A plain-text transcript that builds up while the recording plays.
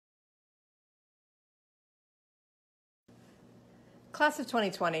Class of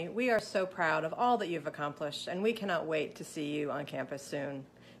 2020, we are so proud of all that you've accomplished, and we cannot wait to see you on campus soon.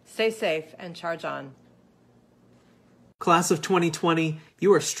 Stay safe and charge on. Class of 2020,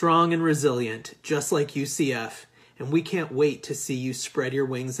 you are strong and resilient, just like UCF, and we can't wait to see you spread your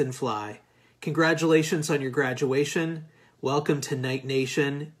wings and fly. Congratulations on your graduation, welcome to Knight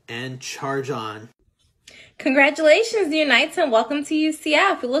Nation, and charge on. Congratulations, dear Knights, and welcome to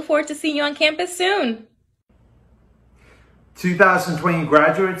UCF. We look forward to seeing you on campus soon. 2020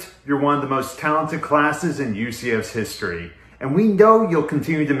 graduates, you're one of the most talented classes in UCF's history, and we know you'll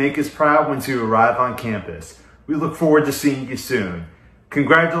continue to make us proud once you arrive on campus. We look forward to seeing you soon.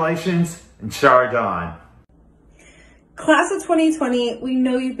 Congratulations and charge on. Class of 2020, we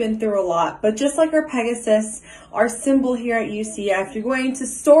know you've been through a lot, but just like our Pegasus, our symbol here at UCF, you're going to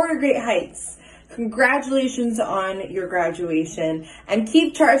soar to great heights. Congratulations on your graduation, and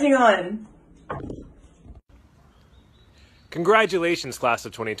keep charging on. Congratulations, Class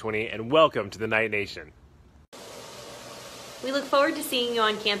of 2020, and welcome to the Knight Nation. We look forward to seeing you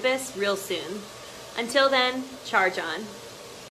on campus real soon. Until then, charge on.